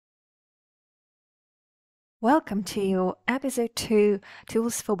Welcome to Episode 2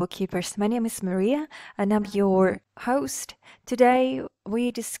 Tools for Bookkeepers. My name is Maria and I'm your host. Today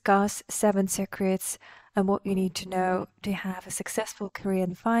we discuss 7 secrets and what you need to know to have a successful career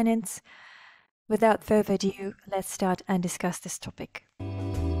in finance. Without further ado, let's start and discuss this topic.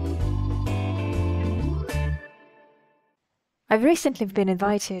 I've recently been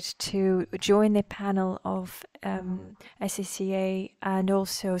invited to join a panel of SCCA and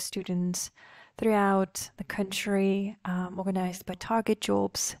also students throughout the country, organized by Target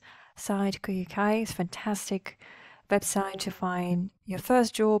Jobs site UK. It's a fantastic website to find your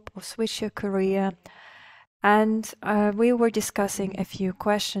first job or switch your career. And we were discussing a few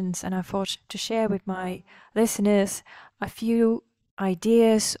questions, and I thought to share with my listeners a few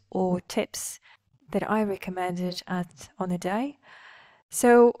ideas or tips that I recommended on a day.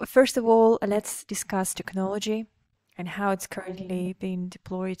 So first of all, let's discuss technology and how it's currently being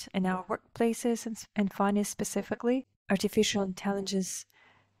deployed in our workplaces and finance specifically. Artificial intelligence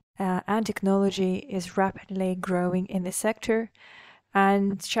and technology is rapidly growing in the sector,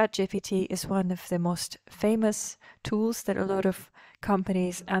 and ChatGPT is one of the most famous tools that a lot of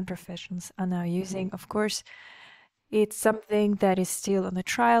companies and professionals are now using. Of course, it's something that is still on a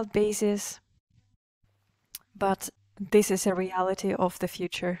trial basis, but this is a reality of the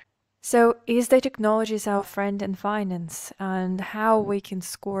future. So, is the technology our friend in finance, and how we can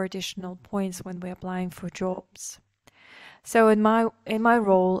score additional points when we're applying for jobs? So, in my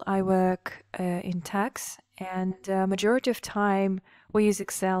role, I work in tax, and majority of time we use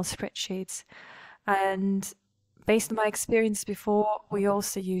Excel spreadsheets. And based on my experience before, we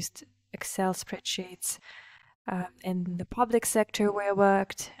also used Excel spreadsheets in the public sector where I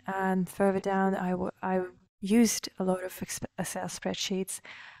worked, and further down, I used a lot of Excel spreadsheets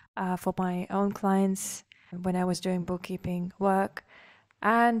for my own clients when I was doing bookkeeping work.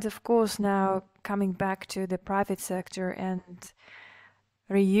 And of course, now coming back to the private sector and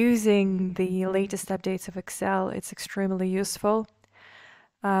reusing the latest updates of Excel, it's extremely useful.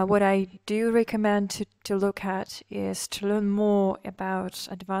 What I do recommend to look at is to learn more about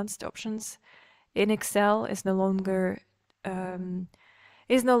advanced options in Excel. Is no longer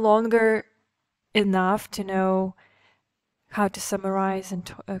enough to know how to summarize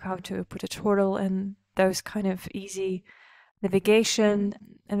and how to put a total and those kind of easy navigation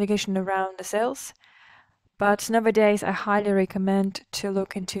around the cells. But nowadays, I highly recommend to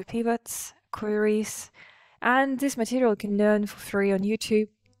look into pivots, queries, and this material can learn for free on YouTube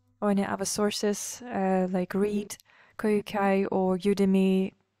or in other sources like Read, QuickBooks, or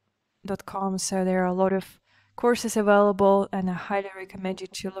Udemy.com. So there are a lot of courses available, and I highly recommend you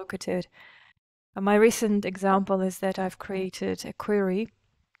to look at it. My recent example is that I've created a query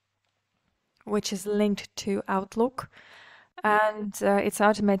which is linked to Outlook, and it's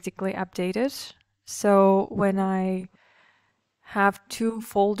automatically updated. So when I have 2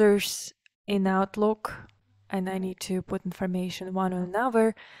 folders in Outlook and I need to put information one on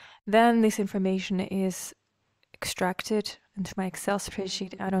another, then this information is extracted into my Excel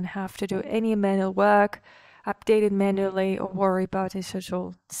spreadsheet. I don't have to do any manual work, update it manually, or worry about it at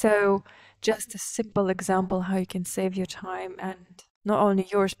all. So just a simple example how you can save your time, and not only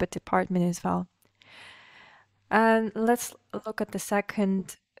yours but department as well. And let's look at the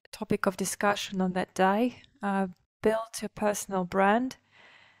second topic of discussion on that day, build a personal brand.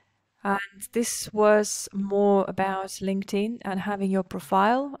 And this was more about LinkedIn and having your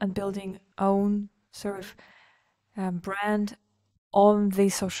profile and building own sort of brand on the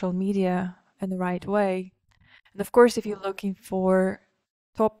social media in the right way. And of course, if you're looking for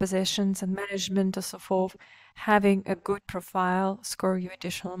top positions and management or so forth, having a good profile score you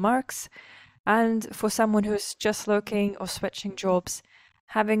additional marks. And for someone who's just looking or switching jobs,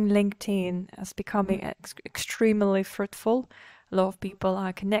 having LinkedIn as becoming extremely fruitful. A lot of people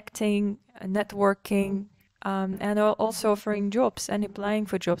are connecting, networking, and are also offering jobs and applying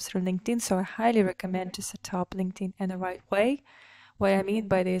for jobs through LinkedIn. So I highly recommend to set up LinkedIn in the right way. What I mean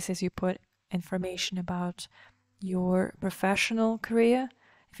by this is you put information about your professional career.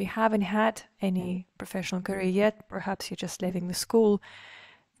 If you haven't had any professional career yet, perhaps you're just leaving the school,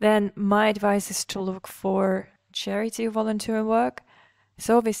 then my advice is to look for charity volunteer work.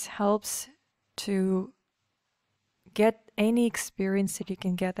 So this helps to get any experience that you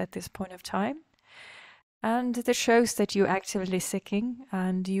can get at this point of time. And that shows that you're actively seeking,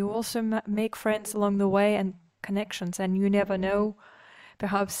 and you also make friends along the way and connections, and you never know,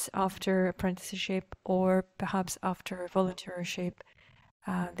 perhaps after apprenticeship or perhaps after volunteership,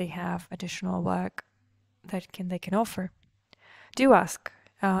 they have additional work that they can offer. Do ask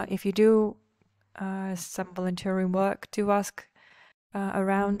if you do some volunteering work. Do ask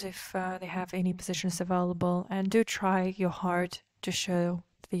around if they have any positions available, and do try your hard to show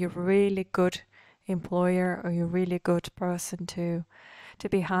that you're a really good employer or you're a really good person to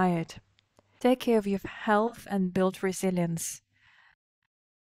be hired. Take care of your health and build resilience.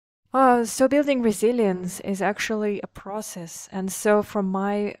 So building resilience is actually a process. And so from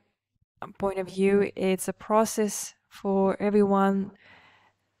my point of view, it's a process for everyone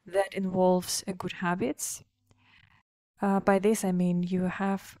that involves good habits. By this, I mean you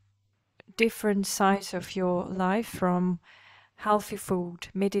have different sides of your life, from healthy food,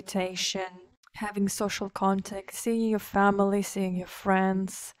 meditation, having social contact, seeing your family, seeing your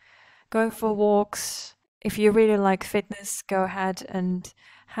friends, going for walks. If you really like fitness, go ahead and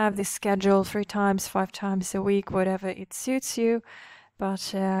have this schedule 3 times, 5 times a week, whatever it suits you.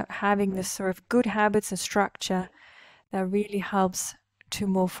 But having this sort of good habits and structure that really helps to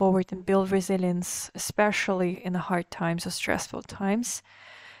move forward and build resilience, especially in the hard times or stressful times.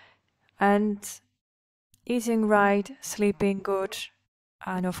 And eating right, sleeping good,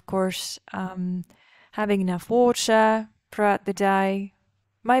 and of course, having enough water throughout the day.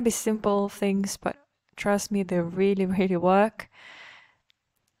 Might be simple things, but trust me, they really, really work.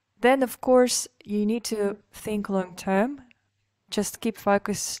 Then, of course, you need to think long term. Just keep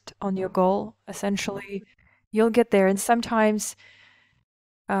focused on your goal. Essentially, you'll get there. And sometimes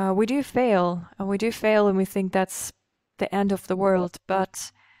we do fail, and we think that's the end of the world.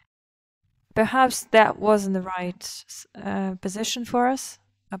 But perhaps that wasn't the right position for us.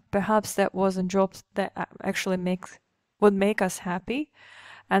 Perhaps that wasn't jobs that actually would make us happy.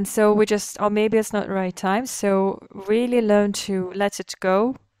 And so we just, or maybe it's not the right time. So really learn to let it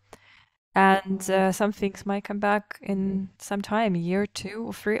go. And some things might come back in some time, a year, 2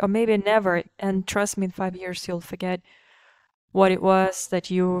 or 3, or maybe never. And trust me, in 5 years, you'll forget what it was that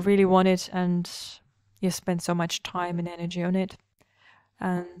you really wanted, and you spent so much time and energy on it.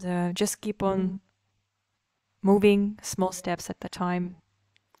 And just keep on moving, small steps at a time.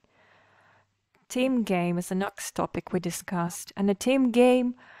 Team game is the next topic we discussed. And a team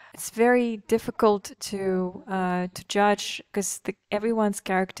game, it's very difficult to judge because everyone's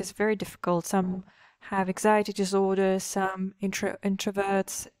character is very difficult. Some have anxiety disorders, some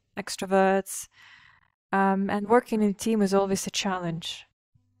introverts, extroverts, and working in a team is always a challenge.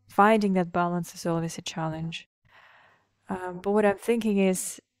 Finding that balance is always a challenge. But what I'm thinking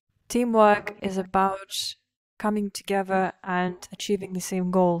is, teamwork is about coming together and achieving the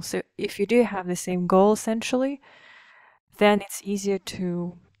same goal. So if you do have the same goal, essentially, then it's easier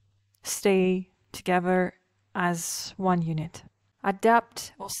to stay together as one unit.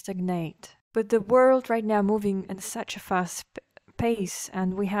 Adapt or stagnate. But the world right now moving in such a fast pace,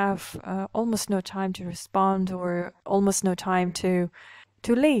 and we have almost no time to respond, or almost no time to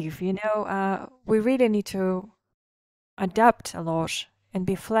leave. We really need to adapt a lot and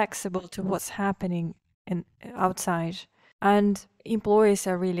be flexible to what's happening outside. And employees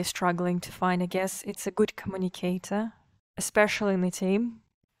are really struggling to find, I guess, it's a good communicator, especially in the team.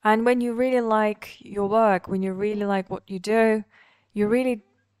 And when you really like your work, when you really like what you do, you really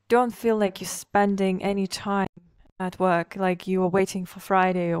don't feel like you're spending any time at work, like you are waiting for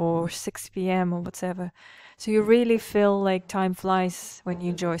Friday or 6 p.m. or whatever. So you really feel like time flies when you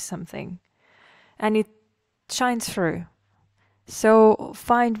enjoy something. And it shines through. So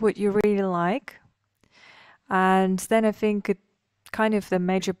find what you really like. And then I think it kind of the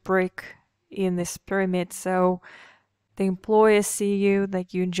major brick in this pyramid. So the employers see you,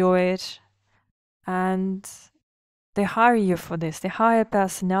 like you enjoy it, and they hire you for this. They hire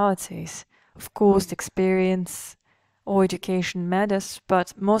personalities. Of course, experience or education matters,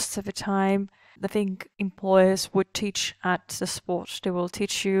 but most of the time, I think employers would teach at the spot. They will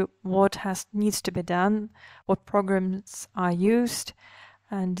teach you what needs to be done, what programs are used,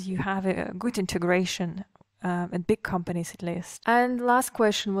 and you have a good integration in big companies at least. And last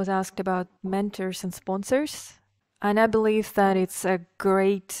question was asked about mentors and sponsors. And I believe that it's a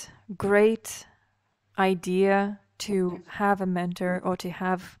great idea to have a mentor or to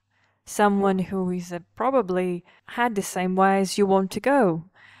have someone who is probably had the same way as you want to go.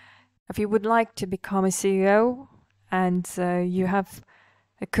 If you would like to become a CEO and you have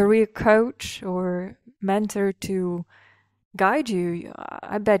a career coach or mentor to guide you,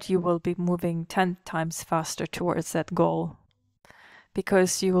 I bet you will be moving 10 times faster towards that goal,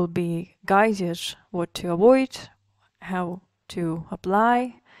 because you will be guided what to avoid, how to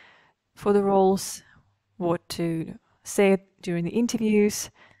apply for the roles, what to say during the interviews.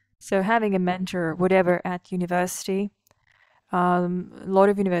 So having a mentor, whatever, at university, a lot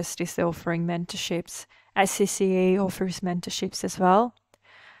of universities are offering mentorships. SCCA offers mentorships as well.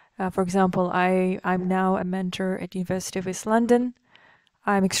 For example, I'm now a mentor at University of East London,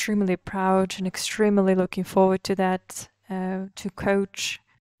 I'm extremely proud and extremely looking forward to that, to coach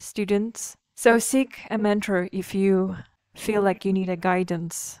students. So seek a mentor if you feel like you need a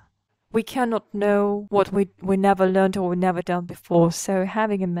guidance. We cannot know what we never learned or we never done before, so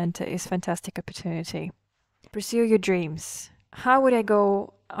having a mentor is a fantastic opportunity. Pursue your dreams. How would I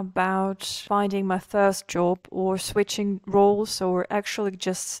go about finding my first job or switching roles or actually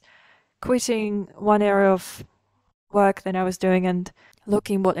just quitting one area of work that I was doing and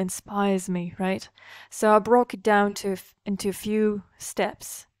looking what inspires me, right? So I broke it down into a few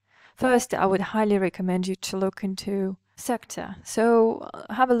steps. First, I would highly recommend you to look into sector. So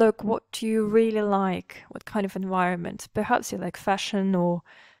have a look what you really like, what kind of environment. Perhaps you like fashion or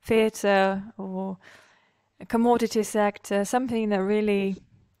theater or a commodity sector, something that really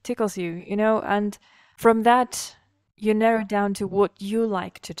tickles you, and from that you narrow down to what you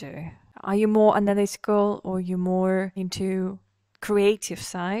like to do. Are you more analytical or are you more into creative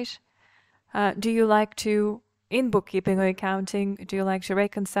side? Do you like to, in bookkeeping or accounting, do you like to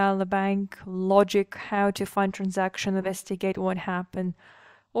reconcile the bank, logic, how to find transaction, investigate what happened?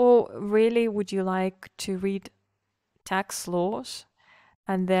 Or really would you like to read tax laws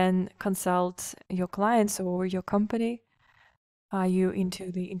and then consult your clients or your company? Are you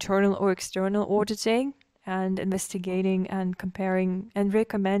into the internal or external auditing and investigating and comparing and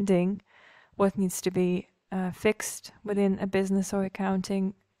recommending what needs to be fixed within a business or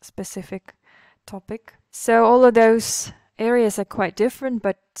accounting specific topic? So all of those areas are quite different,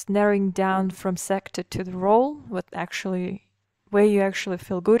 but narrowing down from sector to the role, where you actually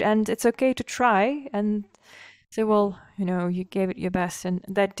feel good. And it's okay to try and say, well, you gave it your best and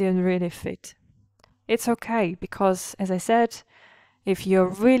that didn't really fit. It's okay because, as I said, if you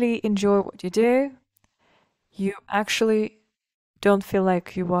really enjoy what you do, you actually don't feel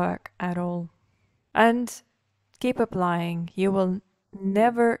like you work at all. And keep applying. You will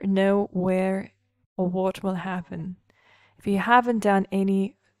never know where or what will happen. If you haven't done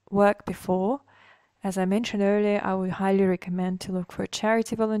any work before, as I mentioned earlier, I would highly recommend to look for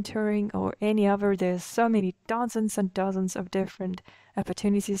charity volunteering or any other. There's so many dozens and dozens of different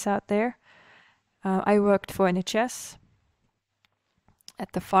opportunities out there. I worked for NHS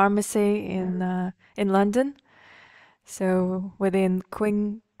at the pharmacy in London. So within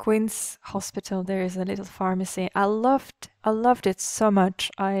Queen's Hospital, there is a little pharmacy. I loved it so much.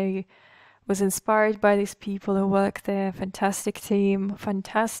 I was inspired by these people who work there. Fantastic team,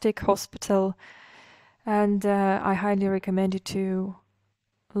 fantastic hospital, and I highly recommend you to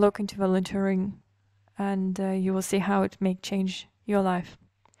look into volunteering, and you will see how it may change your life.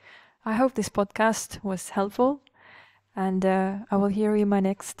 I hope this podcast was helpful, and I will hear you in my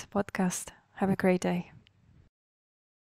next podcast. Have a great day.